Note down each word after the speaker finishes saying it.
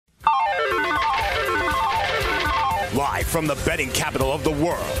Live from the betting capital of the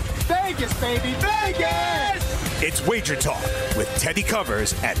world. Vegas, baby, Vegas! It's Wager Talk with Teddy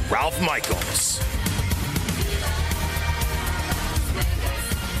Covers and Ralph Michaels.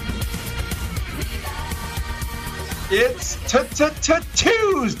 It's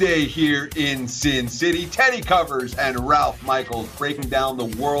Tuesday here in Sin City. Teddy Covers and Ralph Michaels breaking down the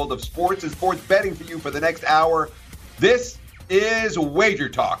world of sports and sports betting for you for the next hour. This is Wager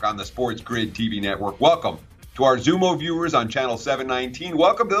Talk on the Sports Grid TV network. Welcome to our Zumo viewers on channel 719.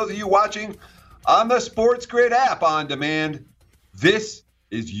 Welcome to those of you watching on the Sports Grid app on demand. This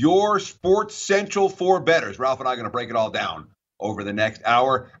is your Sports Central for bettors. Ralph and I are going to break it all down over the next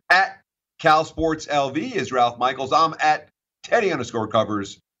hour. At Cal Sports LV is Ralph Michaels. I'm at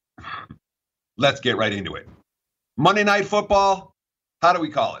Teddy_Covers. Let's get right into it. Monday Night Football, how do we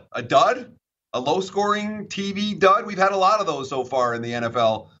call it? A dud? A low-scoring TV dud? We've had a lot of those so far in the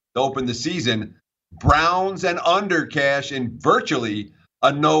NFL to open the season. Browns and under cash in virtually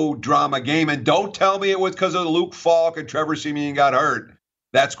a no-drama game. And don't tell me it was because of Luke Falk and Trevor Siemian got hurt.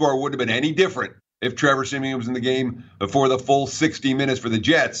 That score wouldn't have been any different if Trevor Siemian was in the game before the full 60 minutes for the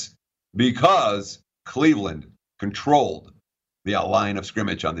Jets, because Cleveland controlled the line of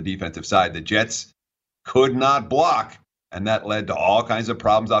scrimmage on the defensive side. The Jets could not block, and that led to all kinds of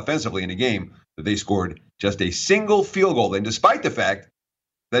problems offensively in a game that they scored just a single field goal. And despite the fact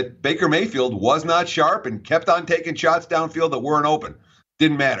that Baker Mayfield was not sharp and kept on taking shots downfield that weren't open,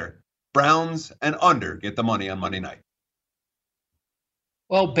 didn't matter. Browns and under get the money on Monday night.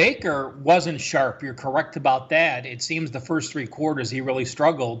 Well, Baker wasn't sharp. You're correct about that. It seems the first three quarters he really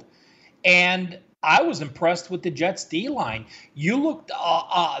struggled. And I was impressed with the Jets D-line. You looked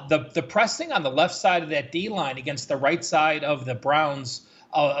the pressing on the left side of that D-line against the right side of the Browns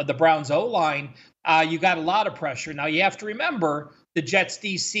O-line. You got a lot of pressure. Now you have to remember the Jets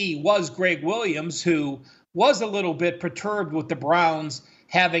DC was Greg Williams, who was a little bit perturbed with the Browns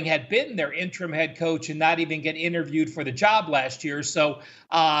having had been their interim head coach and not even get interviewed for the job last year. So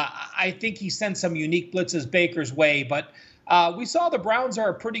I think he sent some unique blitzes Baker's way, but we saw the Browns are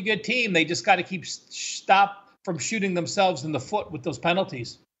a pretty good team. They just got to stop from shooting themselves in the foot with those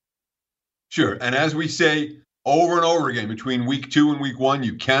penalties. Sure. And as we say over and over again, between week 2 and week 1,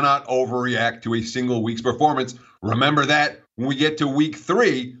 you cannot overreact to a single week's performance. Remember that when we get to week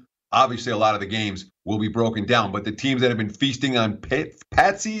 3, obviously a lot of the games will be broken down. But the teams that have been feasting on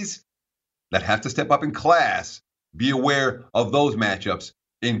patsies that have to step up in class, be aware of those matchups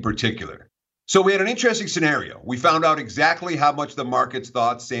in particular. So we had an interesting scenario. We found out exactly how much the markets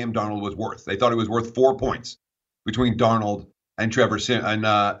thought Sam Darnold was worth. They thought he was worth 4 points between Darnold and Trevor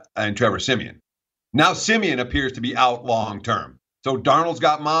Siemian. Now Siemian appears to be out long term. So Darnold's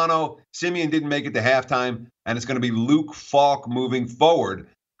got mono. Siemian didn't make it to halftime, and it's going to be Luke Falk moving forward.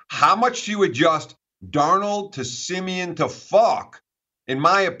 How much do you adjust Darnold to Siemian to Falk? In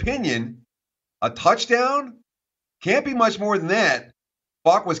my opinion, a touchdown can't be much more than that.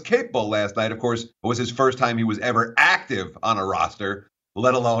 Falk was capable last night. Of course, it was his first time he was ever active on a roster,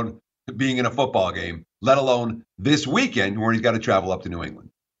 let alone being in a football game, let alone this weekend where he's got to travel up to New England.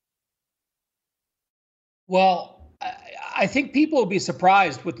 Well, I think people will be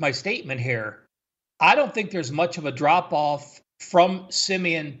surprised with my statement here. I don't think there's much of a drop-off from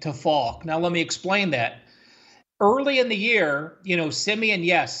Siemian to Falk. Now, let me explain that. Early in the year,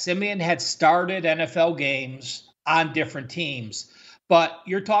 Siemian had started NFL games on different teams. But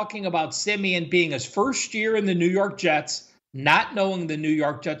you're talking about Siemian being his first year in the New York Jets, not knowing the New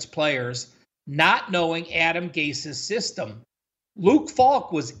York Jets players, not knowing Adam Gase's system. Luke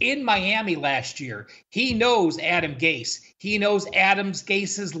Falk was in Miami last year. He knows Adam Gase. He knows Adam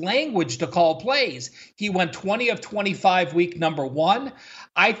Gase's language to call plays. He went 20 of 25 week number 1.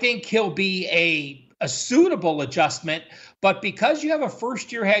 I think he'll be a suitable adjustment. But because you have a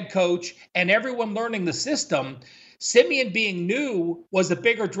first-year head coach and everyone learning the system, Siemian being new was a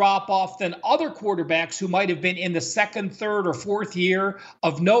bigger drop-off than other quarterbacks who might have been in the second, third, or fourth year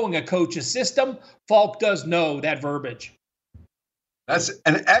of knowing a coach's system. Falk does know that verbiage. That's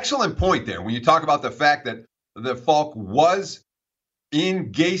an excellent point there. When you talk about the fact that the Falk was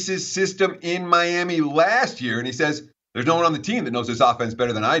in Gase's system in Miami last year, and he says, there's no one on the team that knows this offense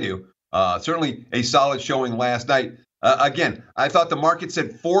better than I do. Certainly a solid showing last night. Again, I thought the market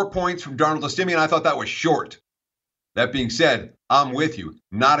said 4 points from Darnold to Siemian. I thought that was short. That being said, I'm with you.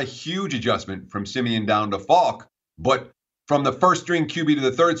 Not a huge adjustment from Siemian down to Falk, but from the first-string QB to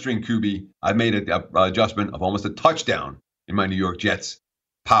the third-string QB, I made an adjustment of almost a touchdown in my New York Jets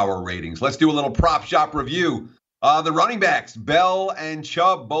power ratings. Let's do a little prop shop review. The running backs, Bell and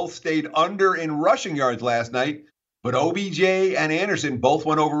Chubb, both stayed under in rushing yards last night, but OBJ and Anderson both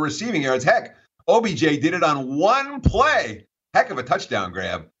went over receiving yards. Heck, OBJ did it on one play. Heck of a touchdown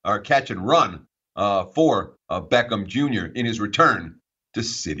grab or catch and run for Beckham Jr. in his return to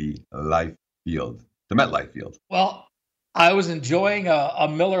Citi Life Field, the MetLife Field. Well, I was enjoying a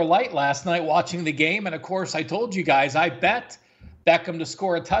Miller Lite last night watching the game. And of course, I told you guys, I bet Beckham to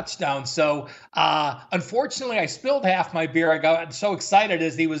score a touchdown. So unfortunately, I spilled half my beer. I got so excited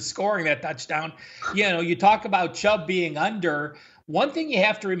as he was scoring that touchdown. You know, you talk about Chubb being under. One thing you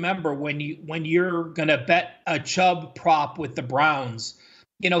have to remember when you're going to bet a Chubb prop with the Browns,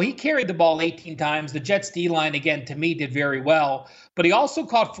 you know, he carried the ball 18 times. The Jets D-line, again, to me, did very well. But he also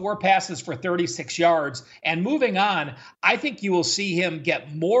caught 4 passes for 36 yards. And moving on, I think you will see him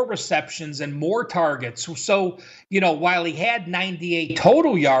get more receptions and more targets. So, you know, while he had 98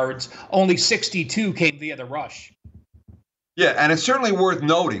 total yards, only 62 came via the rush. Yeah, and it's certainly worth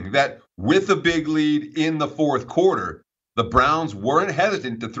noting that with a big lead in the fourth quarter, the Browns weren't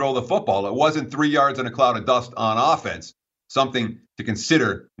hesitant to throw the football. It wasn't 3 yards in a cloud of dust on offense. Something to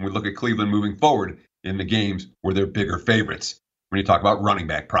consider when we look at Cleveland moving forward in the games where they're bigger favorites when you talk about running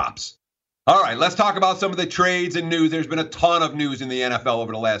back props. All right, let's talk about some of the trades and news. There's been a ton of news in the NFL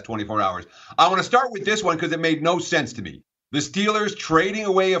over the last 24 hours. I want to start with this one because it made no sense to me. The Steelers trading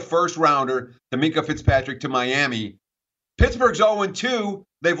away a first-rounder to Minkah Fitzpatrick to Miami. Pittsburgh's 0-2.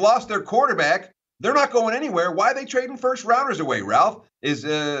 They've lost their quarterback. They're not going anywhere. Why are they trading first-rounders away, Ralph?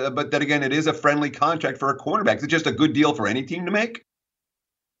 But then again, it is a friendly contract for a cornerback. Is it just a good deal for any team to make?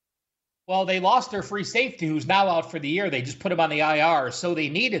 Well, they lost their free safety, who's now out for the year. They just put him on the IR, so they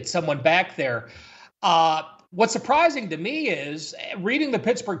needed someone back there. What's surprising to me is, reading the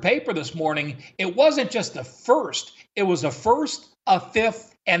Pittsburgh paper this morning, it wasn't just the first. It was a first, a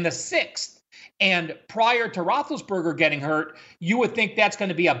fifth, and the sixth. And prior to Roethlisberger getting hurt, you would think that's going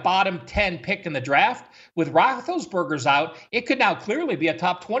to be a bottom 10 pick in the draft. With Roethlisberger's out, it could now clearly be a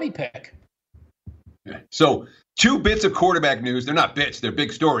top 20 pick. So 2 bits of quarterback news. They're not bits. They're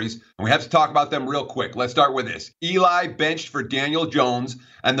big stories. And we have to talk about them real quick. Let's start with this. Eli benched for Daniel Jones,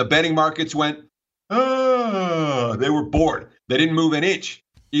 and the betting markets went, they were bored. They didn't move an inch.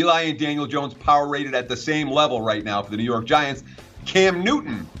 Eli and Daniel Jones power rated at the same level right now for the New York Giants. Cam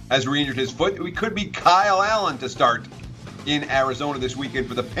Newton has re-injured his foot. It could be Kyle Allen to start in Arizona this weekend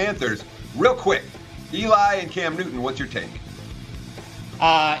for the Panthers. Real quick, Eli and Cam Newton, what's your take?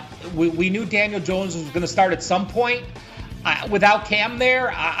 We knew Daniel Jones was going to start at some point. Without Cam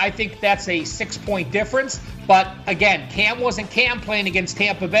there, I think that's a 6-point difference. But again, Cam wasn't Cam playing against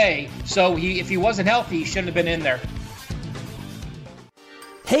Tampa Bay. So if he wasn't healthy, he shouldn't have been in there.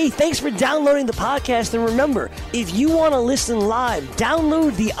 Hey, thanks for downloading the podcast. And remember, if you want to listen live,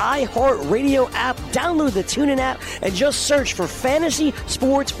 download the iHeartRadio app, download the TuneIn app, and just search for Fantasy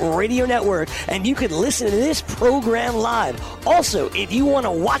Sports Radio Network, and you can listen to this program live. Also, if you want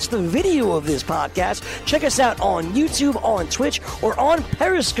to watch the video of this podcast, check us out on YouTube, on Twitch, or on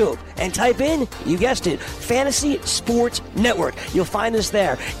Periscope, and type in, you guessed it, Fantasy Sports Network. You'll find us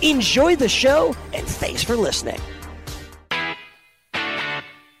there. Enjoy the show, and thanks for listening.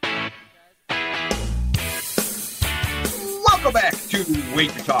 Welcome back to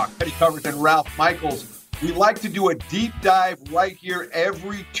Wager Talk. Teddy Covers and Ralph Michaels. We like to do a deep dive right here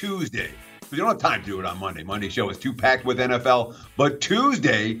every Tuesday. We don't have time to do it on Monday. Monday's show is too packed with NFL. But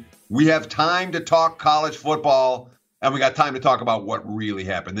Tuesday, we have time to talk college football, and we got time to talk about what really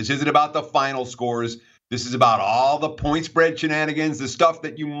happened. This isn't about the final scores. This is about all the point spread shenanigans, the stuff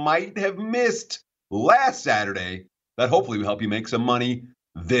that you might have missed last Saturday that hopefully will help you make some money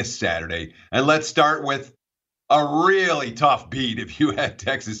this Saturday. And let's start with a really tough beat if you had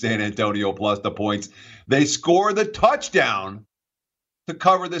Texas San Antonio plus the points. They score the touchdown to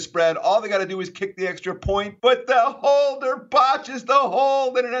cover the spread. All they got to do is kick the extra point, but the holder botches the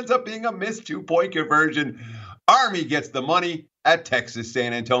hold, and it ends up being a missed 2-point conversion. Army gets the money at Texas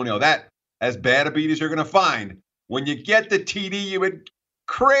San Antonio. That, as bad a beat as you're going to find when you get the TD you've been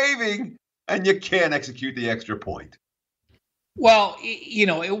craving and you can't execute the extra point. Well, you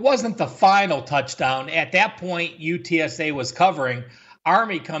know, it wasn't the final touchdown. At that point, UTSA was covering.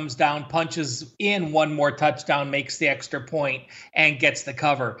 Army comes down, punches in one more touchdown, makes the extra point, and gets the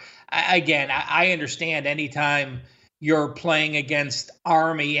cover. Again, I understand anytime you're playing against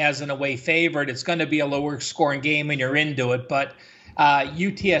Army as an away favorite, it's going to be a lower scoring game and you're into it. But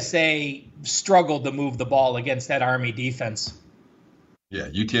UTSA struggled to move the ball against that Army defense. Yeah,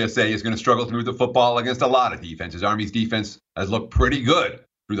 UTSA is going to struggle to move the football against a lot of defenses. Army's defense has looked pretty good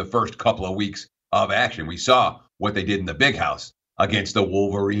through the first couple of weeks of action. We saw what they did in the Big House against the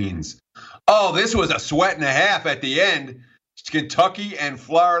Wolverines. Oh, this was a sweat and a half at the end. Kentucky and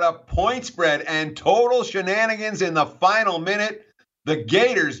Florida point spread and total shenanigans in the final minute. The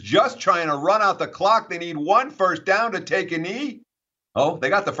Gators just trying to run out the clock. They need one first down to take a knee. Oh, they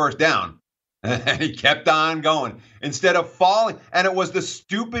got the first down. And he kept on going instead of falling. And it was the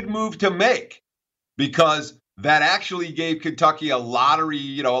stupid move to make because that actually gave Kentucky a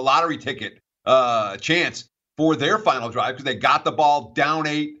lottery ticket chance for their final drive because they got the ball down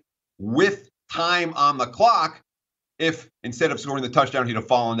 8 with time on the clock. If instead of scoring the touchdown, he'd have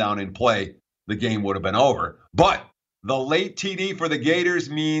fallen down in play, the game would have been over. But the late TD for the Gators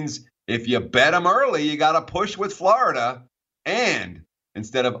means if you bet them early, you got to push with Florida. And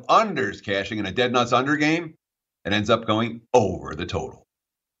instead of unders cashing in a dead nuts under game, it ends up going over the total.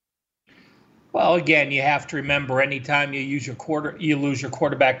 Well, again, you have to remember anytime you lose your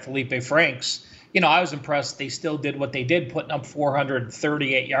quarterback, Felipe Franks. I was impressed they still did what they did, putting up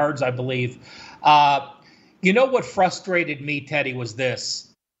 438 yards, I believe. What frustrated me, Teddy,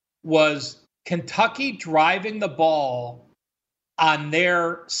 was Kentucky driving the ball on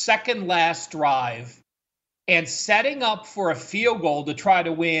their second last drive and setting up for a field goal to try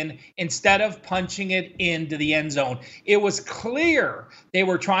to win instead of punching it into the end zone. It was clear they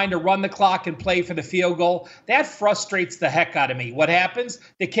were trying to run the clock and play for the field goal. That frustrates the heck out of me. What happens?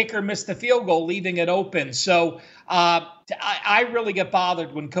 The kicker missed the field goal, leaving it open. So I really get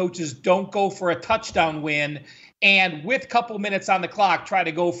bothered when coaches don't go for a touchdown win and with a couple minutes on the clock try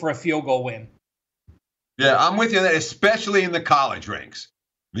to go for a field goal win. Yeah, I'm with you on that, especially in the college ranks.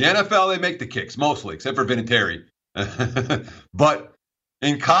 The NFL, they make the kicks mostly, except for Vinatieri. But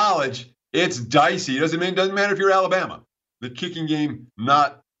in college, it's dicey. It doesn't matter if you're Alabama. The kicking game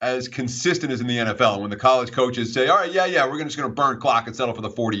not as consistent as in the NFL. When the college coaches say, all right, yeah, we're just going to burn clock and settle for the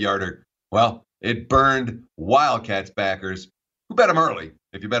 40-yarder. Well, it burned Wildcats backers who bet them early.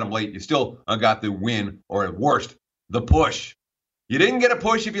 If you bet them late, you still got the win, or at worst, the push. You didn't get a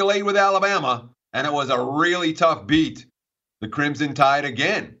push if you laid with Alabama, and it was a really tough beat. The Crimson Tide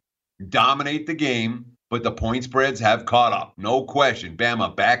again dominate the game, but the point spreads have caught up. No question.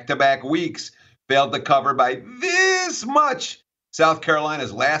 Bama back-to-back weeks failed to cover by this much. South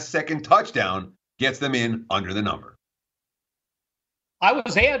Carolina's last-second touchdown gets them in under the number. I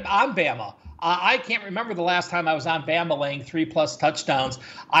was on Bama. I can't remember the last time I was on Bama laying 3+ touchdowns.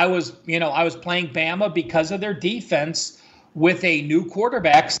 I was playing Bama because of their defense with a new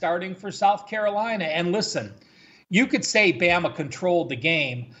quarterback starting for South Carolina. And listen, you could say Bama controlled the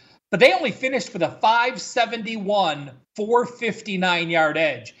game, but they only finished with a 571, 459-yard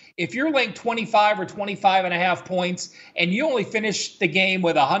edge. If you're laying 25 or 25.5 points and you only finish the game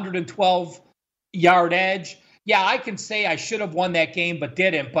with a 112-yard edge, yeah, I can say I should have won that game but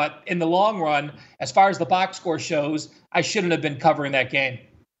didn't. But in the long run, as far as the box score shows, I shouldn't have been covering that game.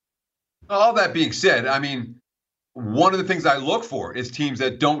 All that being said, one of the things I look for is teams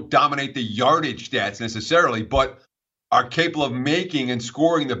that don't dominate the yardage stats necessarily, but are capable of making and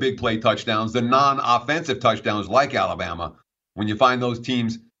scoring the big play touchdowns, the non-offensive touchdowns like Alabama. When you find those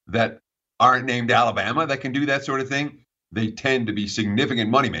teams that aren't named Alabama that can do that sort of thing, they tend to be significant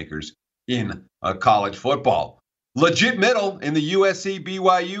moneymakers in college football. Legit middle in the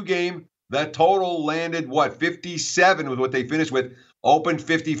USC-BYU game. That total landed, 57 was what they finished with. Opened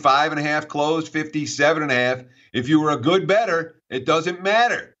 55.5, closed 57.5. If you were a good bettor, it doesn't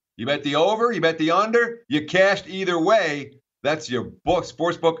matter. You bet the over, you bet the under, you cashed either way. That's your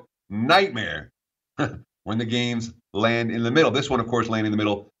sportsbook nightmare when the games land in the middle. This one, of course, landed in the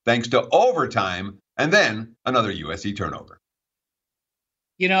middle thanks to overtime and then another USC turnover.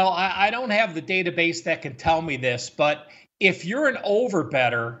 I don't have the database that can tell me this, but if you're an over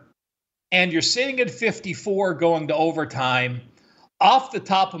bettor and you're sitting at 54 going to overtime, off the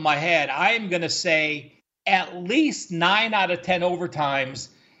top of my head, I am going to say at least 9 out of 10 overtimes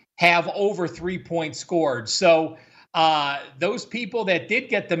have over 3 points scored. So those people that did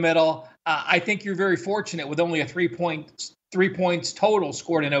get the middle, I think you're very fortunate with only a 3 points total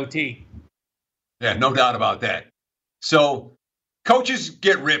scored in OT. Yeah, no doubt about that. So coaches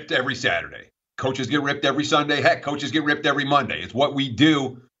get ripped every Saturday. Coaches get ripped every Sunday. Heck, coaches get ripped every Monday. It's what we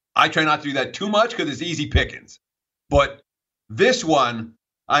do. I try not to do that too much because it's easy pickings. But this one,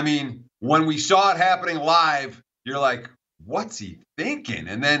 when we saw it happening live, you're like, what's he thinking?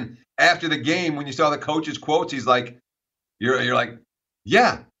 And then after the game, when you saw the coach's quotes, he's like, you're like,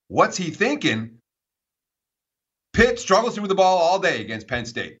 yeah, what's he thinking? Pitt struggles with the ball all day against Penn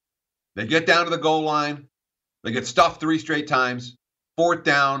State. They get down to the goal line. They get stuffed 3 straight times. 4th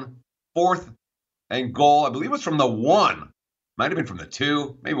down, 4th and goal. I believe it was from the 1. Might have been from the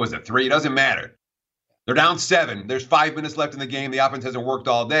 2. Maybe it was the 3. It doesn't matter. They're down 7. There's 5 minutes left in the game. The offense hasn't worked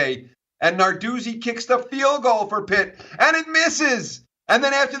all day. And Narduzzi kicks the field goal for Pitt, and it misses. And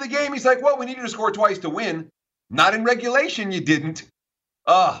then after the game, he's like, well, we needed to score twice to win. Not in regulation, you didn't.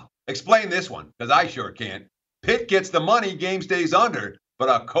 Explain this one, because I sure can't. Pitt gets the money, game stays under, but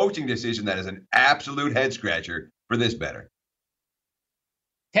a coaching decision that is an absolute head-scratcher for this bettor.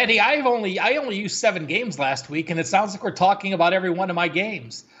 Teddy, I only used 7 games last week, and it sounds like we're talking about every one of my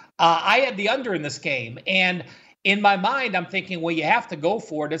games. I had the under in this game, and in my mind, I'm thinking, well, you have to go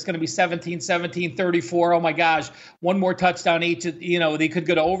for it. It's going to be 17-17, 34. Oh, my gosh, one more touchdown each. They could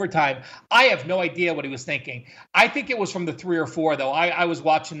go to overtime. I have no idea what he was thinking. I think it was from the 3 or 4, though. I was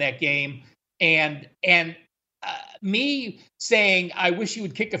watching that game, and me saying, I wish he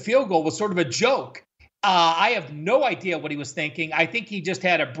would kick a field goal was sort of a joke. I have no idea what he was thinking. I think he just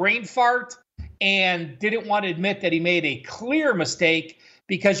had a brain fart and didn't want to admit that he made a clear mistake,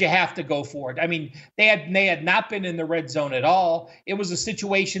 because you have to go for it. I mean, they had not been in the red zone at all. It was a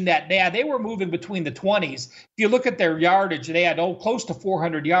situation that they were moving between the 20s. If you look at their yardage, they had close to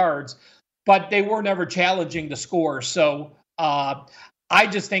 400 yards, but they were never challenging the score. So I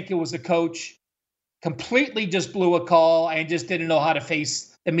just think it was a coach completely just blew a call and just didn't know how to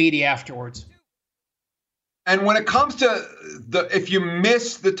face the media afterwards. And when it comes to if you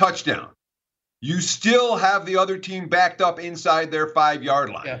miss the touchdown, you still have the other team backed up inside their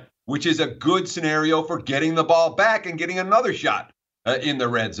 5-yard line, which is a good scenario for getting the ball back and getting another shot in the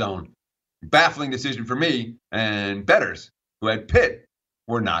red zone. Baffling decision for me, and bettors who had Pitt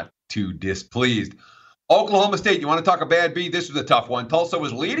were not too displeased. Oklahoma State, you want to talk a bad beat? This was a tough one. Tulsa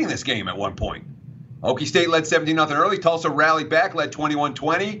was leading this game at one point. Okie State led 17-0 early. Tulsa rallied back, led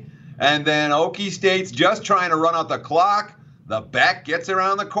 21-20. And then Okie State's just trying to run out the clock. The back gets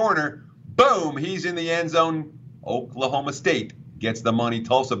around the corner. Boom, he's in the end zone. Oklahoma State gets the money.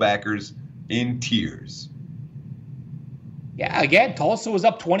 Tulsa backers in tears. Yeah, again, Tulsa was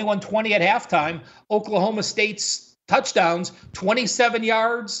up 21-20 at halftime. Oklahoma State's touchdowns, 27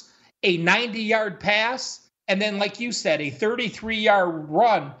 yards, a 90-yard pass, and then, like you said, a 33-yard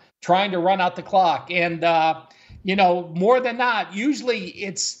run trying to run out the clock. And, more than not, usually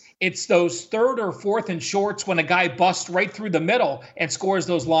it's those 3rd or 4th and shorts when a guy busts right through the middle and scores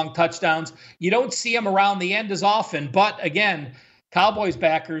those long touchdowns. You don't see him around the end as often. But, again, Cowboys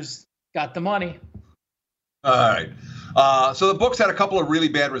backers got the money. All right. So the books had a couple of really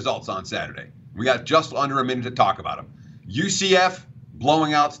bad results on Saturday. We got just under a minute to talk about them. UCF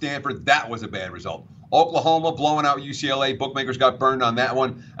blowing out Stanford. That was a bad result. Oklahoma blowing out UCLA. Bookmakers got burned on that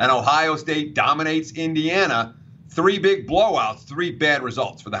one. And Ohio State dominates Indiana. 3 big blowouts, 3 bad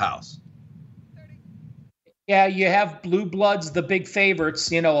results for the house. Yeah, you have Blue Bloods, the big favorites.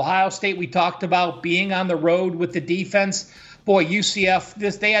 Ohio State, we talked about being on the road with the defense. Boy, UCF,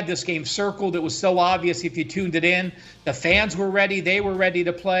 they had this game circled. It was so obvious if you tuned it in. The fans were ready. They were ready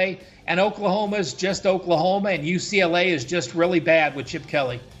to play. And Oklahoma is just Oklahoma, and UCLA is just really bad with Chip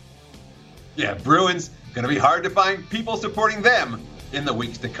Kelly. Yeah, Bruins, going to be hard to find people supporting them in the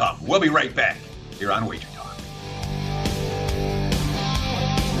weeks to come. We'll be right back here on Wager Talk.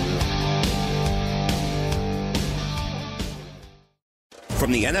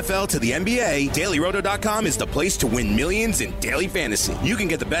 From the NFL to the NBA, DailyRoto.com is the place to win millions in daily fantasy. You can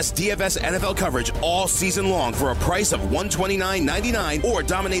get the best DFS NFL coverage all season long for a price of $129.99 or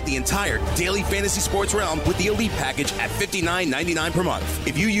dominate the entire daily fantasy sports realm with the Elite Package at $59.99 per month.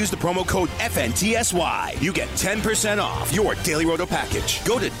 If you use the promo code FNTSY, you get 10% off your Daily Roto package.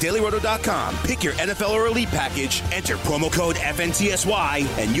 Go to DailyRoto.com, pick your NFL or Elite Package, enter promo code FNTSY,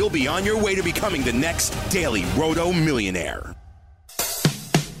 and you'll be on your way to becoming the next Daily Roto millionaire.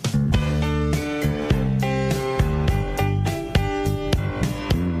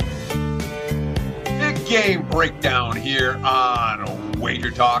 Game breakdown here on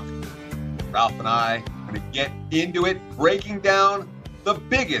Wager Talk. Ralph and I are going to get into it, breaking down the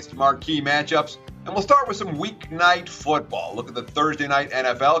biggest marquee matchups. And we'll start with some weeknight football. Look at the Thursday night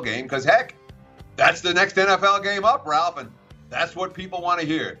NFL game, because heck, that's the next NFL game up, Ralph, and that's what people want to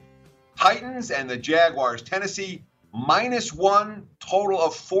hear. Titans and the Jaguars. Tennessee -1, total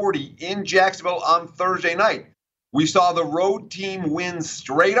of 40 in Jacksonville on Thursday night. We saw the road team win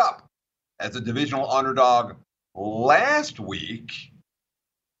straight up as a divisional underdog last week.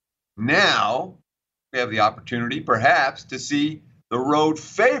 Now we have the opportunity perhaps to see the road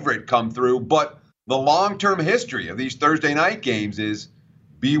favorite come through, but the long-term history of these Thursday night games is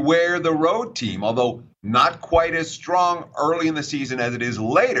beware the road team, although not quite as strong early in the season as it is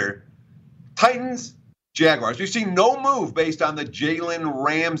later. Titans, Jaguars. We've seen no move based on the Jalen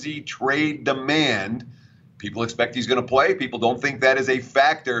Ramsey trade demand. People expect he's going to play. People don't think that is a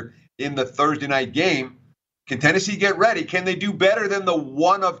factor in the Thursday night game. Can Tennessee get ready? Can they do better than the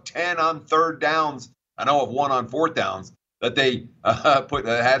 1 of 10 on 3rd downs? I know of 1 on 4th downs that they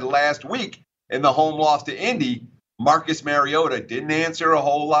had last week in the home loss to Indy. Marcus Mariota didn't answer a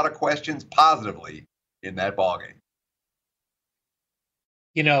whole lot of questions positively in that ballgame.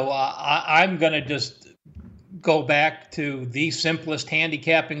 I'm going to just go back to the simplest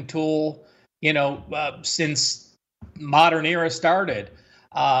handicapping tool, since modern era started,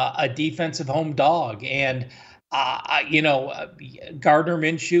 a defensive home dog. And, Gardner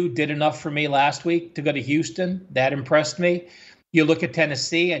Minshew did enough for me last week to go to Houston. That impressed me. You look at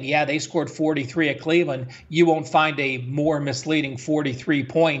Tennessee, and they scored 43 at Cleveland. You won't find a more misleading 43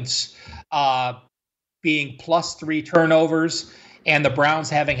 points being plus 3 turnovers, and the Browns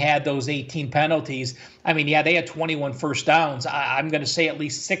having had those 18 penalties. I mean, they had 21 first downs. I'm going to say at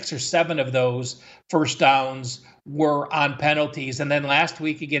least 6 or 7 of those first downs were on penalties. And then last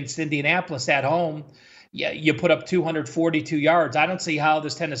week against Indianapolis at home, you put up 242 yards. I don't see how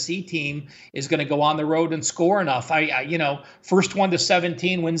this Tennessee team is going to go on the road and score enough. First one to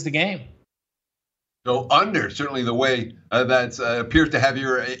 17 wins the game. So under, certainly the way that appears to have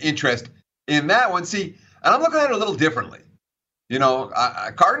your interest in that one. See, and I'm looking at it a little differently.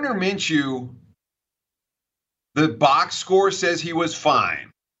 Gardner Minshew, the box score says he was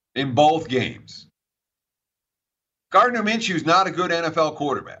fine in both games. Gardner Minshew's not a good NFL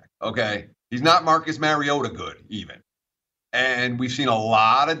quarterback, okay? He's not Marcus Mariota good, even. And we've seen a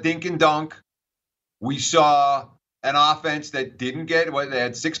lot of dink and dunk. We saw an offense that didn't get, they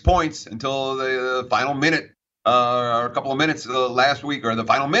had 6 points until the final minute, or a couple of minutes last week, or the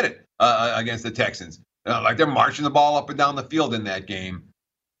final minute against the Texans. Like they're marching the ball up and down the field in that game.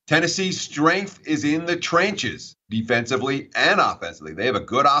 Tennessee's strength is in the trenches, defensively and offensively. They have a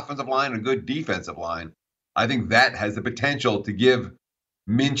good offensive line and a good defensive line. I think that has the potential to give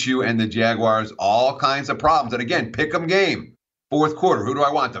Minshew and the Jaguars all kinds of problems. And again, pick 'em game, fourth quarter. Who do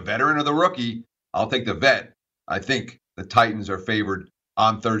I want, the veteran or the rookie? I'll take the vet. I think the Titans are favored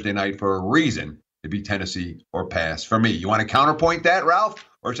on Thursday night for a reason to be Tennessee or pass for me. You want to counterpoint that, Ralph?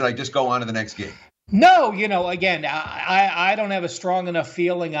 Or should I just go on to the next game? No, again, I don't have a strong enough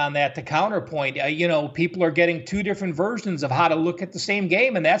feeling on that to counterpoint. People are getting 2 different versions of how to look at the same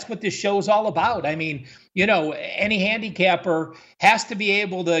game, and that's what this show is all about. I mean, any handicapper has to be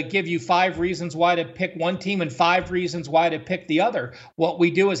able to give you 5 reasons why to pick one team and 5 reasons why to pick the other. What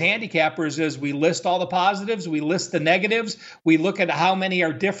we do as handicappers is we list all the positives, we list the negatives, we look at how many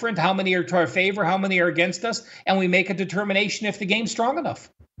are different, how many are to our favor, how many are against us, and we make a determination if the game's strong enough.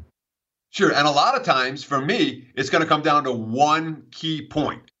 Sure, and a lot of times, for me, it's going to come down to one key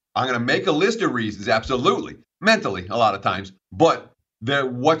point. I'm going to make a list of reasons, absolutely, mentally, a lot of times, but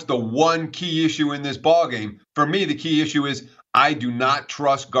what's the one key issue in this ballgame? For me, the key issue is I do not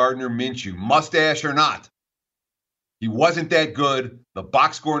trust Gardner Minshew, mustache or not. He wasn't that good. The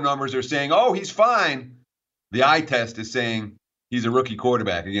box score numbers are saying, oh, he's fine. The eye test is saying he's a rookie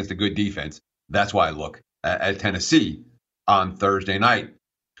quarterback against a good defense. That's why I look at Tennessee on Thursday night.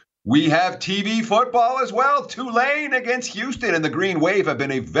 We have TV football as well. Tulane against Houston, and the Green Wave have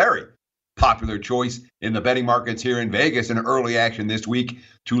been a very popular choice in the betting markets here in Vegas in early action this week.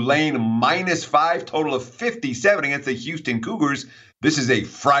 Tulane -5, total of 57 against the Houston Cougars. This is a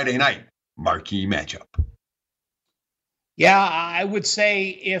Friday night marquee matchup. Yeah, I would say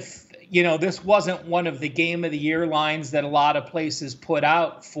if, this wasn't one of the game of the year lines that a lot of places put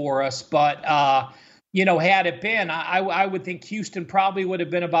out for us, but, had it been, I would think Houston probably would have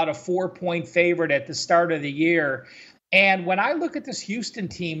been about a 4-point favorite at the start of the year. And when I look at this Houston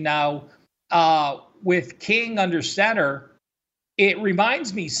team now, with King under center, it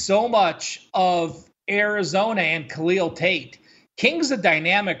reminds me so much of Arizona and Khalil Tate. King's a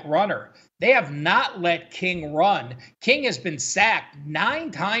dynamic runner. They have not let King run. King has been sacked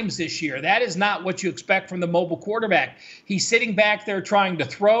 9 times this year. That is not what you expect from the mobile quarterback. He's sitting back there trying to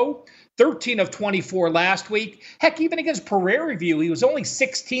throw. 13 of 24 last week. Heck, even against Prairie View, he was only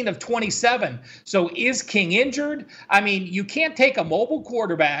 16 of 27. So is King injured? I mean, you can't take a mobile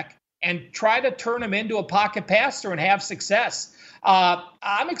quarterback and try to turn him into a pocket passer and have success.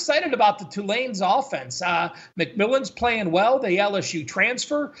 I'm excited about the Tulane's offense. McMillan's playing well. The LSU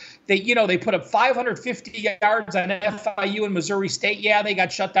transfer. They put up 550 yards on FIU and Missouri State. Yeah, they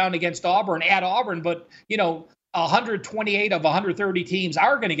got shut down against Auburn at Auburn, but 128 of 130 teams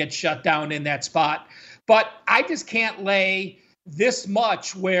are going to get shut down in that spot. But I just can't lay this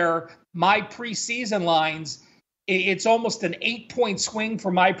much where my preseason lines, it's almost an 8-point swing for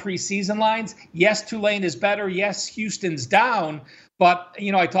my preseason lines. Yes, Tulane is better. Yes, Houston's down. But,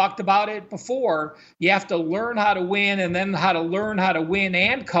 I talked about it before. You have to learn how to win and then how to learn how to win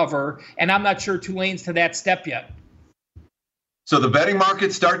and cover. And I'm not sure Tulane's to that step yet. So the betting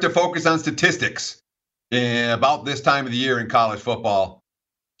markets start to focus on statistics about this time of the year in college football.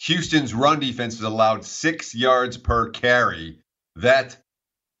 Houston's run defense has allowed 6 yards per carry. That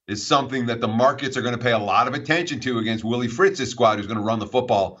is something that the markets are going to pay a lot of attention to against Willie Fritz's squad, who's going to run the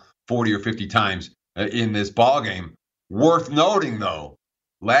football 40 or 50 times in this ballgame. Worth noting, though,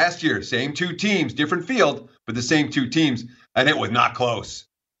 last year, same two teams, different field, but the same two teams, and it was not close.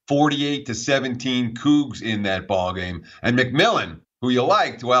 48-17 Cougs in that ballgame. And McMillan, who you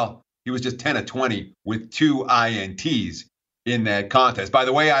liked, well, he was just 10 of 20 with 2 INTs in that contest. By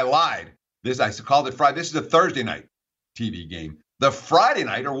the way, I lied. I called it Friday. This is a Thursday night TV game. The Friday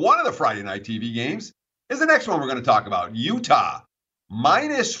night, or one of the Friday night TV games, is the next one we're going to talk about. Utah,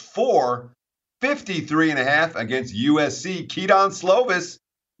 -4, 53.5 against USC. Keaton Slovis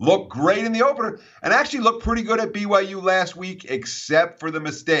looked great in the opener and actually looked pretty good at BYU last week, except for the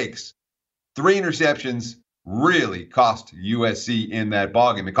mistakes. 3 interceptions really cost USC in that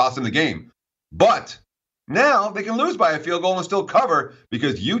ballgame. It cost them the game. But now they can lose by a field goal and still cover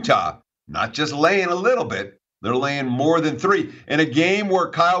because Utah, not just laying a little bit, they're laying more than 3 in a game where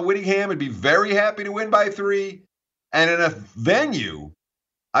Kyle Whittingham would be very happy to win by 3. And in a venue,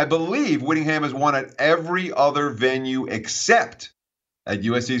 I believe Whittingham has won at every other venue except at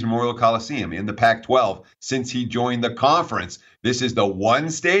USC's Memorial Coliseum in the Pac-12 since he joined the conference. This is the one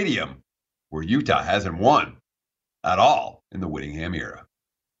stadium where Utah hasn't won at all in the Whittingham era.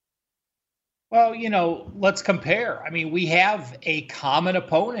 Well, let's compare. I mean, we have a common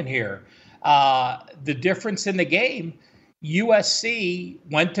opponent here. The difference in the game, USC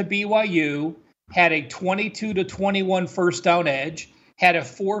went to BYU, had a 22-21 first down edge, had a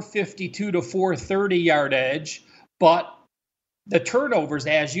 452 to 430 yard edge, but the turnovers,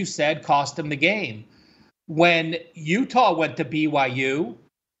 as you said, cost them the game. When Utah went to BYU,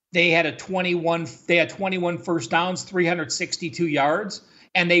 they had 21 first downs, 362 yards,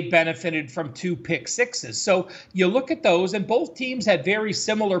 and they benefited from 2 pick sixes. So you look at those, and both teams had very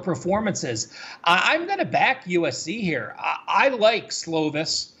similar performances. I'm going to back USC here. I like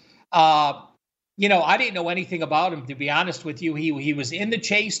Slovis. I didn't know anything about him, to be honest with you. He was in the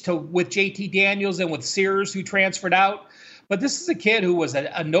chase with JT Daniels and with Sears, who transferred out. But this is a kid who was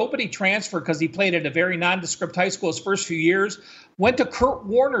a nobody transfer because he played at a very nondescript high school his first few years. Went to Kurt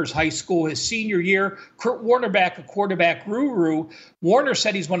Warner's high school his senior year. Kurt Warner back a quarterback guru. Warner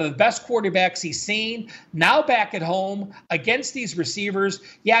said he's one of the best quarterbacks he's seen. Now back at home against these receivers.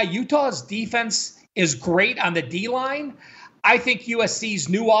 Yeah, Utah's defense is great on the D-line. I think USC's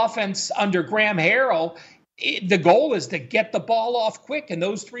new offense under Graham Harrell, the goal is to get the ball off quick, and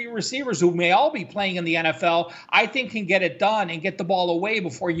those 3 receivers, who may all be playing in the NFL, I think can get it done and get the ball away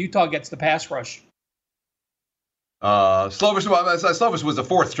before Utah gets the pass rush. Slovis was a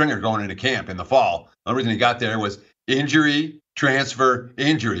 4th stringer going into camp in the fall. The reason he got there was injury, transfer,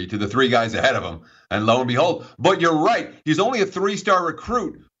 injury to the 3 guys ahead of him, and lo and behold. But you're right, he's only a 3-star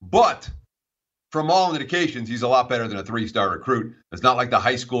recruit, but from all indications, he's a lot better than a 3-star recruit. It's not like the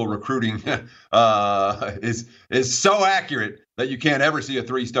high school recruiting is so accurate that you can't ever see a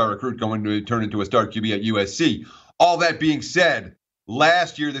 3-star recruit going to turn into a star QB at USC. All that being said,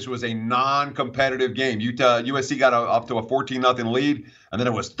 last year this was a non-competitive game. USC got up to a 14-0 lead, and then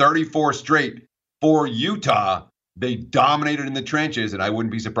it was 34 straight for Utah. They dominated in the trenches, and I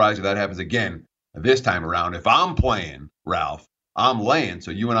wouldn't be surprised if that happens again this time around. If I'm playing, Ralph, I'm laying,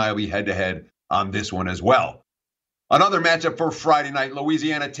 so you and I will be head-to-head on this one as well. Another matchup for Friday night,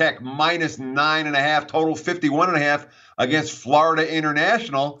 Louisiana Tech -9.5, total 51.5 against Florida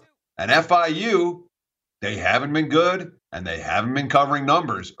International. And FIU, they haven't been good, and they haven't been covering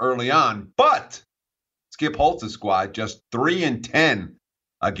numbers early on. But Skip Holtz's squad just 3-10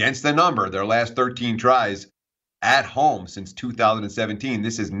 against the number, their last 13 tries at home since 2017.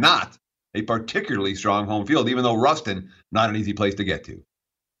 This is not a particularly strong home field, even though Ruston, not an easy place to get to.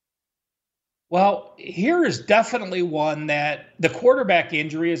 Well, here is definitely one that the quarterback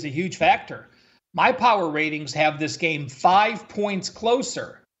injury is a huge factor. My power ratings have this game 5 points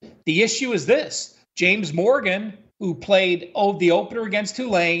closer. The issue is this. James Morgan, who played the opener against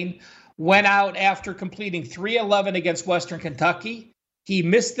Tulane, went out after completing 3-11 against Western Kentucky. He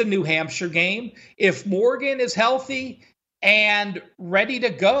missed the New Hampshire game. If Morgan is healthy and ready to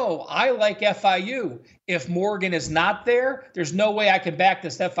go, I like FIU. If Morgan is not there, there's no way I can back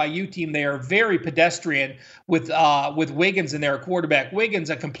this FIU team. They are very pedestrian with Wiggins in their quarterback. Wiggins,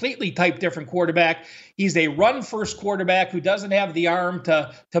 a completely type different quarterback. He's a run-first quarterback who doesn't have the arm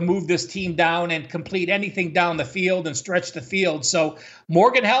to move this team down and complete anything down the field and stretch the field. So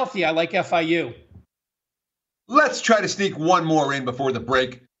Morgan healthy, I like FIU. Let's try to sneak one more in before the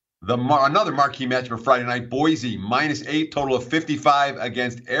break. Another marquee match for Friday night, Boise, -8, total of 55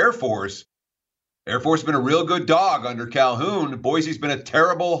 against Air Force. Air Force has been a real good dog under Calhoun. Boise's been a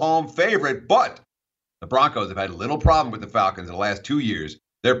terrible home favorite, but the Broncos have had little problem with the Falcons in the last 2 years.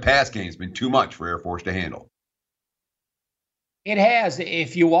 Their pass game's been too much for Air Force to handle. It has.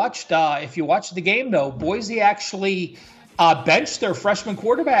 If you watched the game, though, Boise actually benched their freshman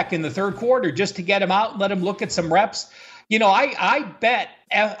quarterback in the third quarter just to get him out and let him look at some reps. You know, I bet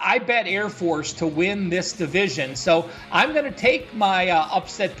Air Force to win this division. So I'm going to take my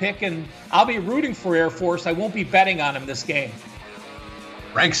upset pick, and I'll be rooting for Air Force. I won't be betting on them this game.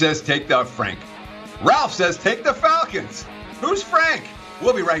 Frank says take the Frank. Ralph says take the Falcons. Who's Frank?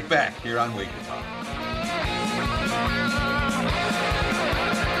 We'll be right back here on Wager Talk.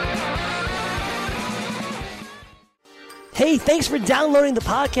 Hey, thanks for downloading the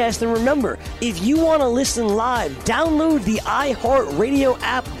podcast. And remember, if you want to listen live, download the iHeartRadio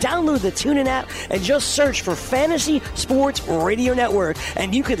app, download the TuneIn app, and just search for Fantasy Sports Radio Network,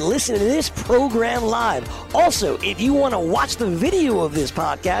 and you can listen to this program live. Also, if you want to watch the video of this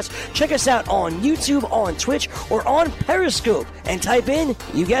podcast, check us out on YouTube, on Twitch, or on Periscope, and type in,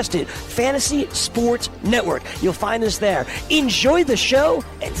 you guessed it, Fantasy Sports Network. You'll find us there. Enjoy the show,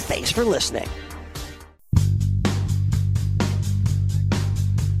 and thanks for listening.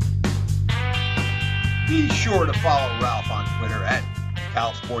 Be sure to follow Ralph on Twitter at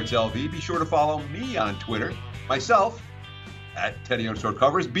CalSportsLV. Be sure to follow me on Twitter, myself, at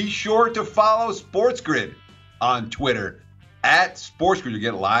Teddy_Covers. Be sure to follow SportsGrid on Twitter, at SportsGrid. You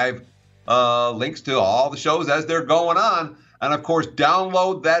get live links to all the shows as they're going on. And, of course,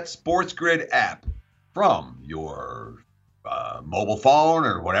 download that SportsGrid app from your mobile phone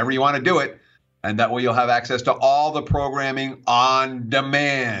or whatever you want to do it. And that way you'll have access to all the programming on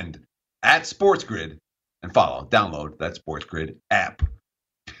demand at SportsGrid. And download that SportsGrid app.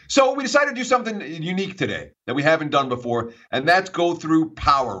 So we decided to do something unique today that we haven't done before, and that's go through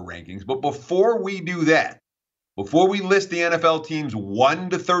power rankings. But before we do that, before we list the NFL teams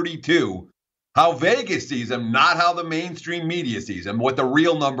 1 to 32, how Vegas sees them, not how the mainstream media sees them, what the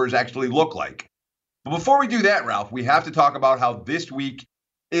real numbers actually look like. But before we do that, Ralph, we have to talk about how this week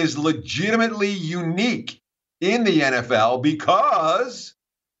is legitimately unique in the NFL because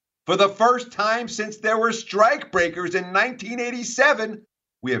for the first time since there were strike breakers in 1987,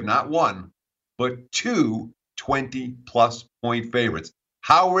 we have not one, but two 20-plus point favorites.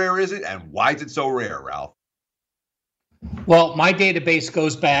 How rare is it, and why is it so rare, Ralph? Well, my database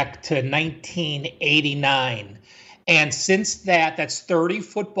goes back to 1989. And since that's 30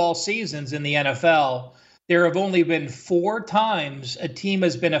 football seasons in the NFL, there have only been 4 times a team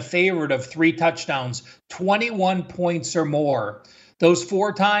has been a favorite of 3 touchdowns, 21 points or more. Those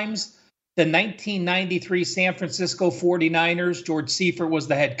 4 times, the 1993 San Francisco 49ers, George Seifert was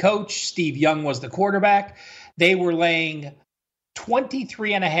the head coach, Steve Young was the quarterback. They were laying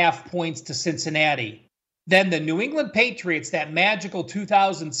 23.5 points to Cincinnati. Then the New England Patriots, that magical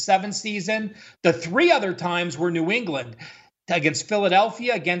 2007 season, the 3 other times were New England. Against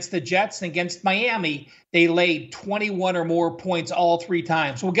Philadelphia, against the Jets, and against Miami, they laid 21 or more points all 3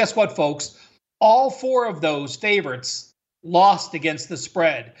 times. Well, guess what, folks? All 4 of those favorites lost against the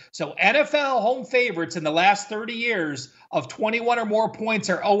spread. So NFL home favorites in the last 30 years of 21 or more points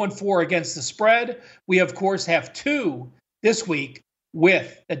are 0-4 against the spread. We, of course, have 2 this week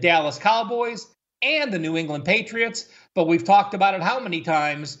with the Dallas Cowboys and the New England Patriots. But we've talked about it how many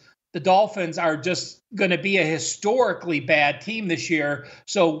times? The Dolphins are just going to be a historically bad team this year.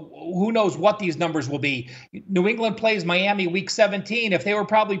 So who knows what these numbers will be. New England plays Miami week 17. If they were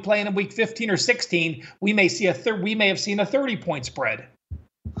probably playing in week 15 or 16, we may have seen a 30-point spread.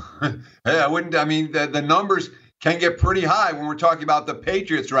 Hey, the numbers can get pretty high when we're talking about the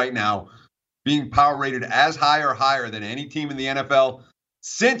Patriots right now being power rated as high or higher than any team in the NFL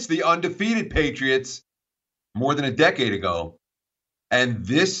since the undefeated Patriots more than a decade ago. And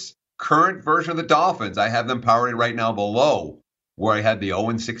this current version of the Dolphins, I have them power rated right now below where I had the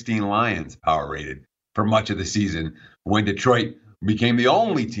 0-16 Lions power rated for much of the season when Detroit became the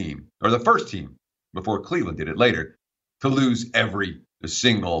only team, or the first team, before Cleveland did it later, to lose every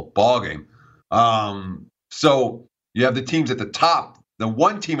single ballgame. So you have the teams at the top. The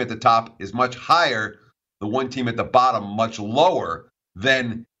one team at the top is much higher. The one team at the bottom much lower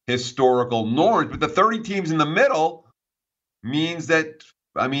than historical norms. But the 30 teams in the middle means that,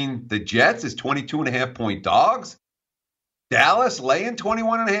 the Jets is 22.5-point dogs. Dallas laying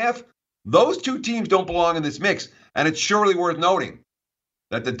 21.5. Those 2 teams don't belong in this mix. And it's surely worth noting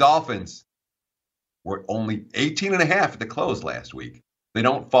that the Dolphins were only 18.5 at the close last week. They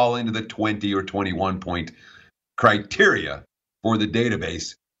don't fall into the 20 or 21-point criteria for the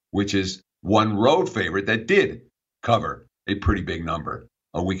database, which is one road favorite that did cover a pretty big number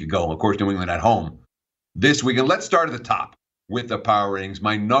a week ago. Of course, New England at home this weekend. Let's start at the top with the power ratings.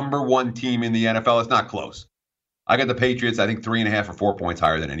 My number one team in the NFL, it's not close. I got the Patriots, I think 3.5 or 4 points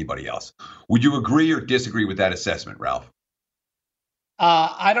higher than anybody else. Would you agree or disagree with that assessment, Ralph?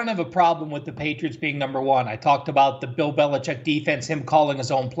 I don't have a problem with the Patriots being number one. I talked about the Bill Belichick defense, him calling his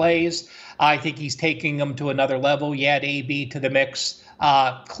own plays. I think he's taking them to another level. You add AB to the mix.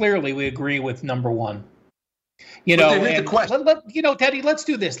 Clearly, we agree with number one. You know, Teddy, let's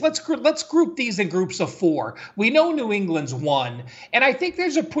do this. Let's group these in groups of four. We know New England's one, and I think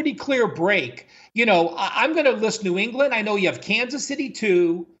there's a pretty clear break. You know, I'm going to list New England. I know you have Kansas City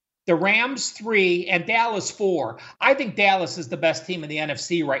 2, the Rams 3, and Dallas 4. I think Dallas is the best team in the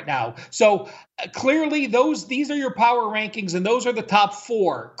NFC right now. So clearly, these are your power rankings, and those are the top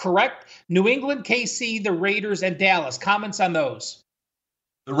 4, correct? New England, KC, the Raiders, and Dallas. Comments on those?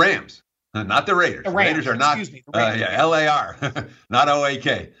 The Rams. Not the Raiders. The Raiders are not. LAR, not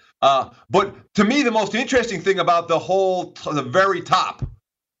OAK. But to me, the most interesting thing about the very top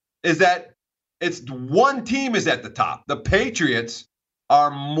is that it's one team is at the top. The Patriots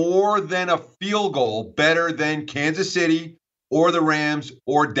are more than a field goal better than Kansas City or the Rams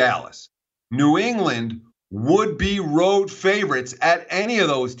or Dallas. New England would be road favorites at any of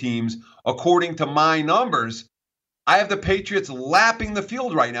those teams, according to my numbers. I have the Patriots lapping the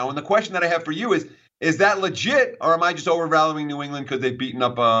field right now. And the question that I have for you is that legit, or am I just overvaluing New England because they've beaten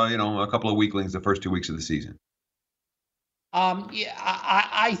up, a couple of weaklings the first 2 weeks of the season?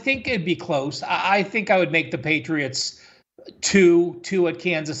 I think it'd be close. I think I would make the Patriots two at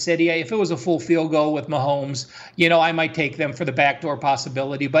Kansas City. If it was a full field goal with Mahomes, I might take them for the backdoor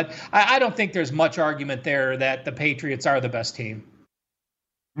possibility. But I don't think there's much argument there that the Patriots are the best team.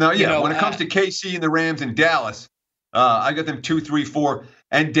 No, when it comes to KC and the Rams and Dallas, I got them 2, 3, 4.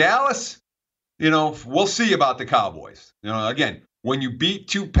 And Dallas, we'll see about the Cowboys. Again, when you beat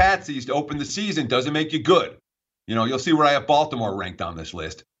 2 patsies to open the season, doesn't make you good. You'll see where I have Baltimore ranked on this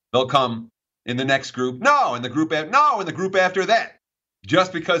list. They'll come in the next group. In the group after that.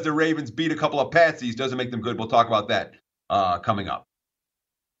 Just because the Ravens beat a couple of patsies doesn't make them good. We'll talk about that coming up.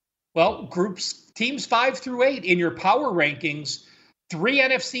 Well, teams 5 through 8 in your power rankings, 3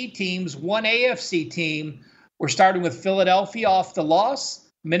 NFC teams, 1 AFC team. We're starting with Philadelphia off the loss.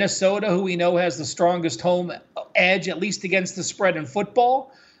 Minnesota, who we know has the strongest home edge, at least against the spread in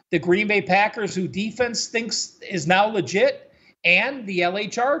football. The Green Bay Packers, who defense thinks is now legit. And the LA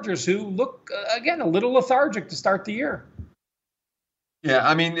Chargers, who look, again, a little lethargic to start the year. Yeah,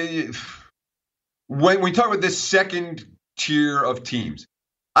 I mean, when we talk about this second tier of teams,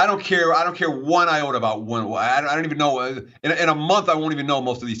 I don't care one iota about one. I don't even know. In a month, I won't even know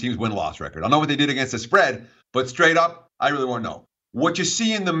most of these teams' win-loss record. I'll know what they did against the spread, but straight up, I really won't know. What you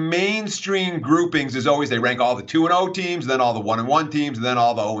see in the mainstream groupings is always they rank all the 2-0 teams, then all the 1-1 teams, and then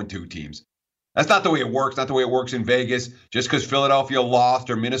all the 0-2 teams. That's not the way it works. Not the way it works in Vegas. Just because Philadelphia lost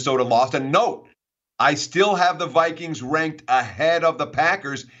or Minnesota lost. And note, I still have the Vikings ranked ahead of the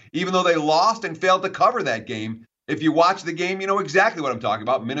Packers, even though they lost and failed to cover that game. If you watch the game, you know exactly what I'm talking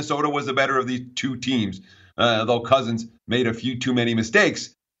about. Minnesota was the better of these 2 teams, though Cousins made a few too many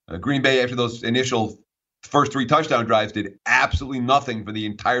mistakes. Green Bay, after those initial first 3 touchdown drives, did absolutely nothing for the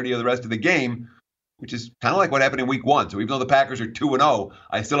entirety of the rest of the game, which is kind of like what happened in week 1. So even though the Packers are 2-0,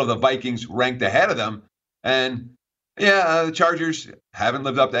 I still have the Vikings ranked ahead of them. And the Chargers haven't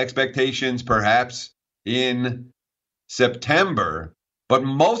lived up to expectations, perhaps in September. But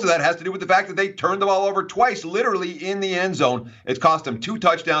most of that has to do with the fact that they turned the ball over twice, literally in the end zone. It's cost them 2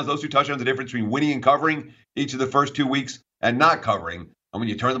 touchdowns. Those 2 touchdowns are the difference between winning and covering each of the first 2 weeks and not covering. And when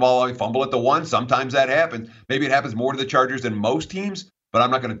you turn the ball over, fumble at the 1, sometimes that happens. Maybe it happens more to the Chargers than most teams, but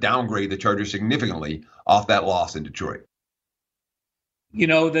I'm not going to downgrade the Chargers significantly off that loss in Detroit.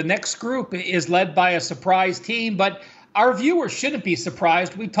 The next group is led by a surprise team, but our viewers shouldn't be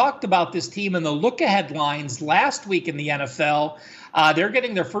surprised. We talked about this team in the look-ahead lines last week in the NFL. They're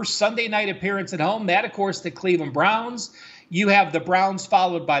getting their first Sunday night appearance at home. That, of course, the Cleveland Browns. You have the Browns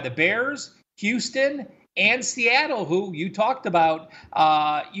followed by the Bears, Houston, and Seattle, who you talked about.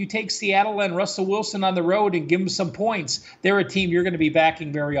 You take Seattle and Russell Wilson on the road and give them some points. They're a team you're going to be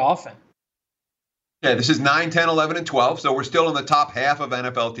backing very often. Yeah, this is 9, 10, 11, and 12, so we're still in the top half of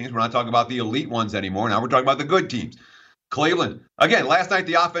NFL teams. We're not talking about the elite ones anymore. Now we're talking about the good teams. Cleveland, again, last night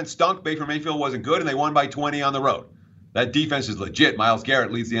the offense stunk. Baker Mayfield wasn't good, and they won by 20 on the road. That defense is legit. Myles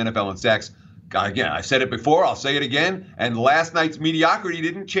Garrett leads the NFL in sacks. Again, I said it before, I'll say it again, and last night's mediocrity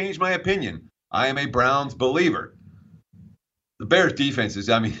didn't change my opinion. I am a Browns believer. The Bears defense is,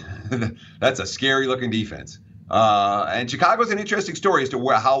 that's a scary-looking defense. And Chicago's an interesting story as to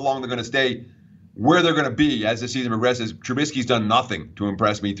how long they're going to stay where they're going to be as the season progresses. Trubisky's done nothing to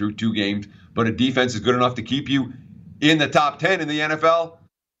impress me through 2 games, but a defense is good enough to keep you in the top 10 in the NFL.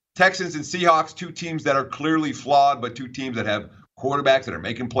 Texans and Seahawks, 2 teams that are clearly flawed, but 2 teams that have quarterbacks that are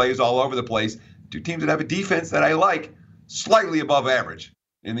making plays all over the place. 2 teams that have a defense that I like, slightly above average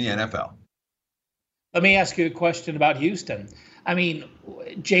in the NFL. Let me ask you a question about Houston. I mean,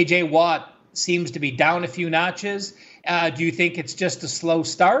 J.J. Watt seems to be down a few notches. Do you think it's just a slow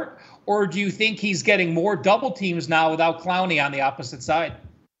start, or do you think he's getting more double teams now without Clowney on the opposite side?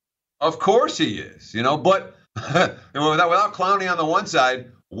 Of course he is, but without Clowney on the one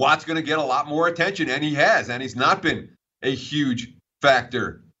side, Watt's going to get a lot more attention, and he has, and he's not been a huge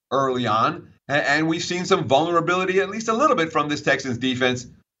factor early on. And we've seen some vulnerability, at least a little bit, from this Texans defense.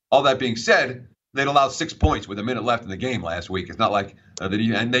 All that being said, they'd allowed 6 points with a minute left in the game last week. It's not like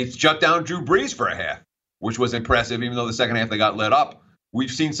and they shut down Drew Brees for a half, which was impressive, even though the second half they got let up.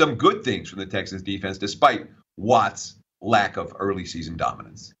 We've seen some good things from the Texans defense, despite Watt's lack of early season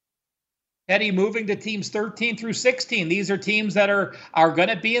dominance. Eddie, moving to teams 13 through 16, these are teams that are going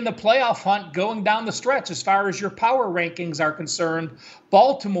to be in the playoff hunt going down the stretch as far as your power rankings are concerned.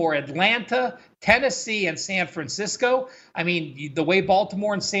 Baltimore, Atlanta, Tennessee, and San Francisco. I mean, the way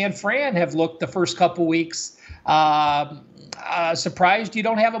Baltimore and San Fran have looked the first couple weeks, surprised you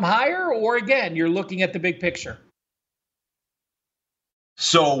don't have them higher? Or again, you're looking at the big picture?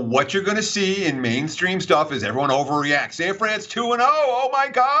 So what you're going to see in mainstream stuff is everyone overreacts. San Fran's 2-0. Oh, my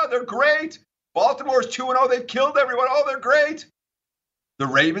God, they're great. Baltimore's 2-0. They've killed everyone. Oh, they're great. The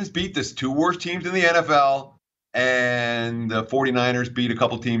Ravens beat the 2 worst teams in the NFL, and the 49ers beat a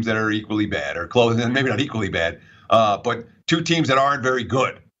couple teams that are equally bad, or close, and maybe not equally bad, but 2 teams that aren't very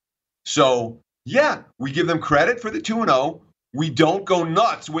good. So, yeah, we give them credit for the 2-0. We don't go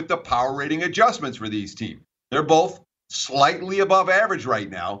nuts with the power rating adjustments for these teams. They're both slightly above average right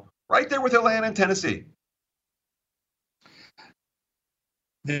now, right there with Atlanta and Tennessee.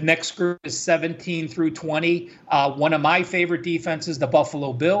 The next group is 17 through 20. One of my favorite defenses, the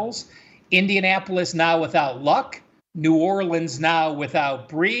Buffalo Bills. Indianapolis now without Luck. New Orleans now without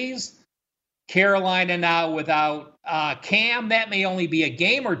Breeze. Carolina now without Cam. That may only be a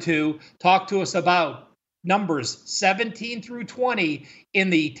game or 2. Talk to us about numbers 17 through 20 in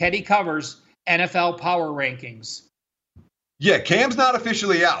the Teddy Covers NFL Power Rankings. Yeah, Cam's not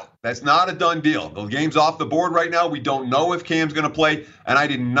officially out. That's not a done deal. The game's off the board right now. We don't know if Cam's going to play, and I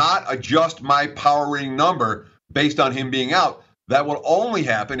did not adjust my power rating number based on him being out. That will only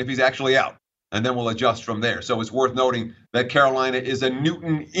happen if he's actually out, and then we'll adjust from there. So it's worth noting that Carolina is a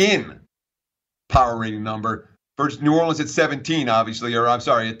Newton in power rating number. First, New Orleans at 17, obviously, or I'm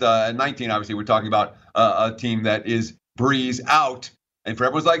sorry, at 19, obviously, we're talking about a team that is Breeze out. And for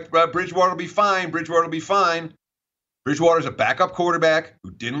everyone's like, Bridgewater will be fine, Bridgewater will be fine. Bridgewater's a backup quarterback who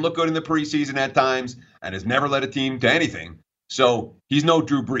didn't look good in the preseason at times and has never led a team to anything. So he's no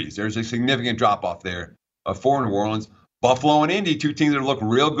Drew Brees. There's a significant drop-off there for New Orleans. Buffalo and Indy, 2 teams that look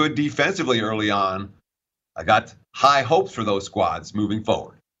real good defensively early on. I got high hopes for those squads moving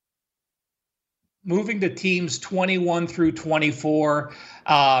forward. Moving to teams 21 through 24,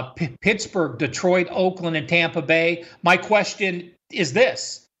 Pittsburgh, Detroit, Oakland, and Tampa Bay. My question is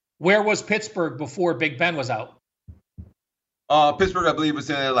this. Where was Pittsburgh before Big Ben was out? Pittsburgh, I believe, was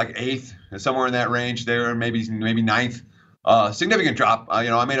like 8th, somewhere in that range there, maybe 9th. Significant drop.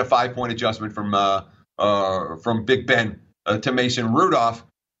 I made a 5-point adjustment from Big Ben to Mason Rudolph.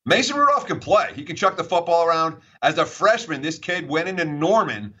 Mason Rudolph can play. He can chuck the football around. As a freshman, this kid went into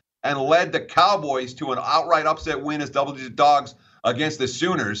Norman and led the Cowboys to an outright upset win as double-digit dogs against the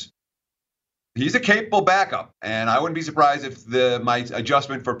Sooners. He's a capable backup, and I wouldn't be surprised if my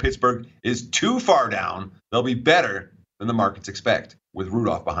adjustment for Pittsburgh is too far down. They'll be better than the markets expect with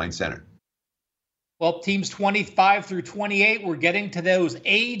Rudolph behind center. Well, teams 25 through 28, we're getting to those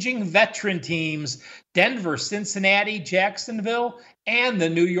aging veteran teams, Denver, Cincinnati, Jacksonville, and the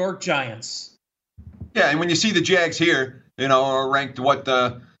New York Giants. Yeah, and when you see the Jags here, are ranked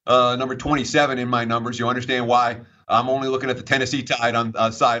number 27 in my numbers, you understand why I'm only looking at the Tennessee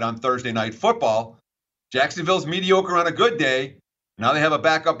Tide side on Thursday Night Football. Jacksonville's mediocre on a good day. Now they have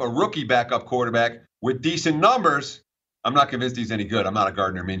a rookie backup quarterback with decent numbers. I'm not convinced he's any good. I'm not a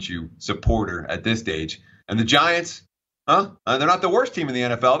Gardner Minshew supporter at this stage. And the Giants, they're not the worst team in the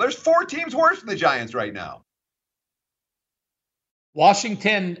NFL. There's 4 teams worse than the Giants right now.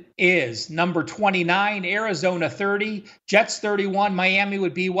 Washington is number 29, Arizona 30, Jets 31, Miami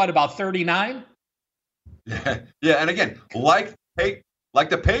would be about 39? Yeah, and again, like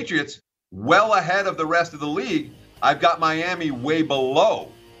the Patriots, well ahead of the rest of the league, I've got Miami way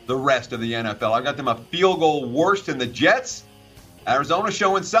below the rest of the NFL. I've got them a field goal worse than the Jets. Arizona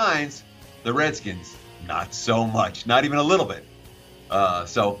showing signs. The Redskins, not so much, not even a little bit.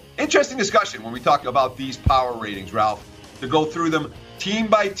 So interesting discussion when we talk about these power ratings, Ralph, to go through them team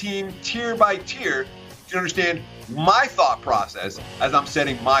by team, tier by tier, to understand my thought process as I'm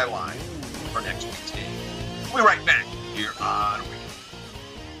setting my line for next week's game. We'll be right back here on Weekend.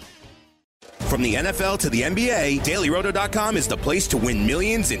 From the NFL to the NBA, DailyRoto.com is the place to win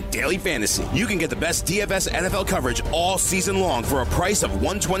millions in daily fantasy. You can get the best DFS NFL coverage all season long for a price of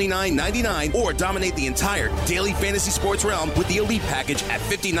 $129.99 or dominate the entire daily fantasy sports realm with the Elite Package at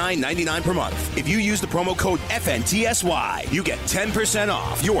 $59.99 per month. If you use the promo code FNTSY, you get 10%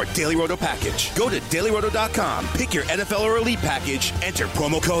 off your Daily Roto package. Go to DailyRoto.com, pick your NFL or Elite Package, enter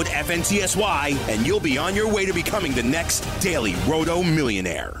promo code FNTSY, and you'll be on your way to becoming the next Daily Roto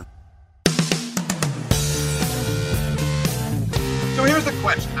millionaire. So here's the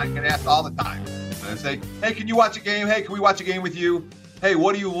question I get asked all the time. I say, hey, can you watch a game? Hey, can we watch a game with you? Hey,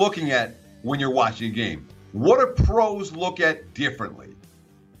 what are you looking at when you're watching a game? What do pros look at differently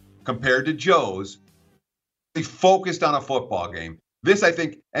compared to Joes? They focused on a football game. This, I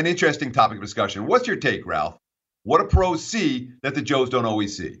think, an interesting topic of discussion. What's your take, Ralph? What do pros see that the Joes don't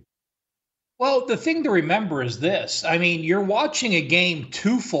always see? Well, the thing to remember is this. I mean, you're watching a game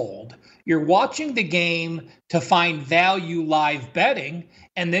twofold. You're watching the game to find value live betting,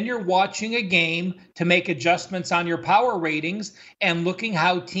 and then you're watching a game to make adjustments on your power ratings and looking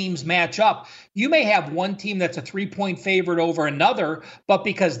how teams match up. You may have one team that's a 3-point favorite over another, but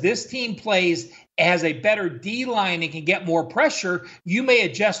because this team has a better D line and can get more pressure, you may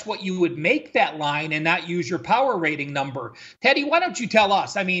adjust what you would make that line and not use your power rating number. Teddy, why don't you tell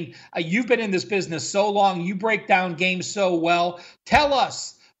us? I mean, you've been in this business so long, you break down games so well. Tell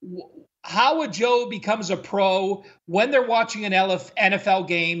us how a Joe becomes a pro when they're watching an NFL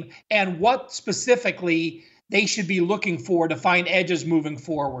game and what specifically they should be looking for to find edges moving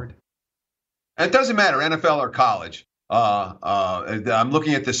forward. It doesn't matter, NFL or college. I'm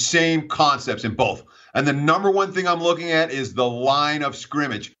looking at the same concepts in both. And the number one thing I'm looking at is the line of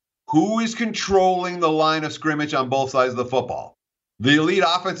scrimmage. Who is controlling the line of scrimmage on both sides of the football? The elite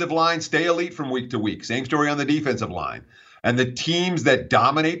offensive line stay elite from week to week. Same story on the defensive line. And the teams that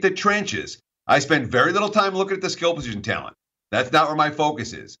dominate the trenches, I spend very little time looking at the skill position talent. That's not where my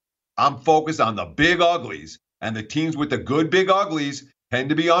focus is. I'm focused on the big uglies, and the teams with the good big uglies tend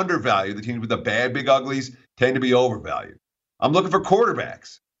to be undervalued. The teams with the bad big uglies tend to be overvalued. I'm looking for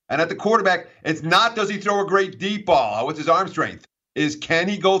quarterbacks. And at the quarterback, it's not does he throw a great deep ball? What's his arm strength? Is can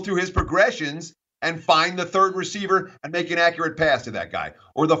he go through his progressions and find the third receiver and make an accurate pass to that guy?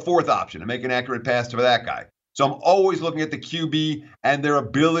 Or the fourth option and make an accurate pass to that guy? So I'm always looking at the QB and their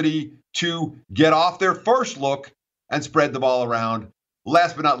ability to get off their first look and spread the ball around.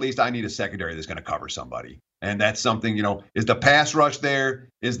 Last but not least, I need a secondary that's going to cover somebody. And that's something, is the pass rush there?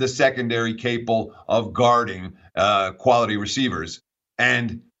 Is the secondary capable of guarding quality receivers?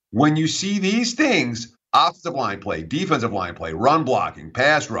 And when you see these things, offensive line play, defensive line play, run blocking,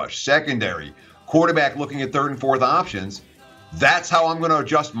 pass rush, secondary, quarterback looking at third and fourth options, that's how I'm going to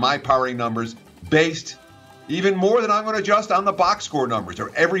adjust my powering numbers based even more than I'm going to adjust on the box score numbers,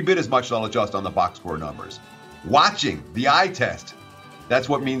 or every bit as much as I'll adjust on the box score numbers. Watching the eye test, that's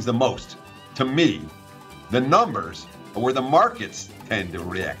what means the most. To me, the numbers are where the markets tend to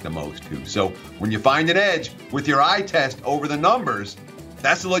react the most to. So when you find an edge with your eye test over the numbers,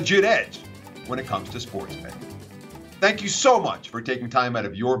 that's a legit edge when it comes to sports betting. Thank you so much for taking time out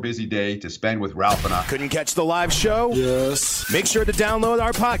of your busy day to spend with Ralph and I. Couldn't catch the live show? Yes. Make sure to download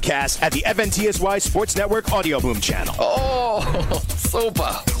our podcast at the FNTSY Sports Network Audio Boom channel. Oh,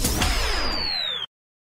 super.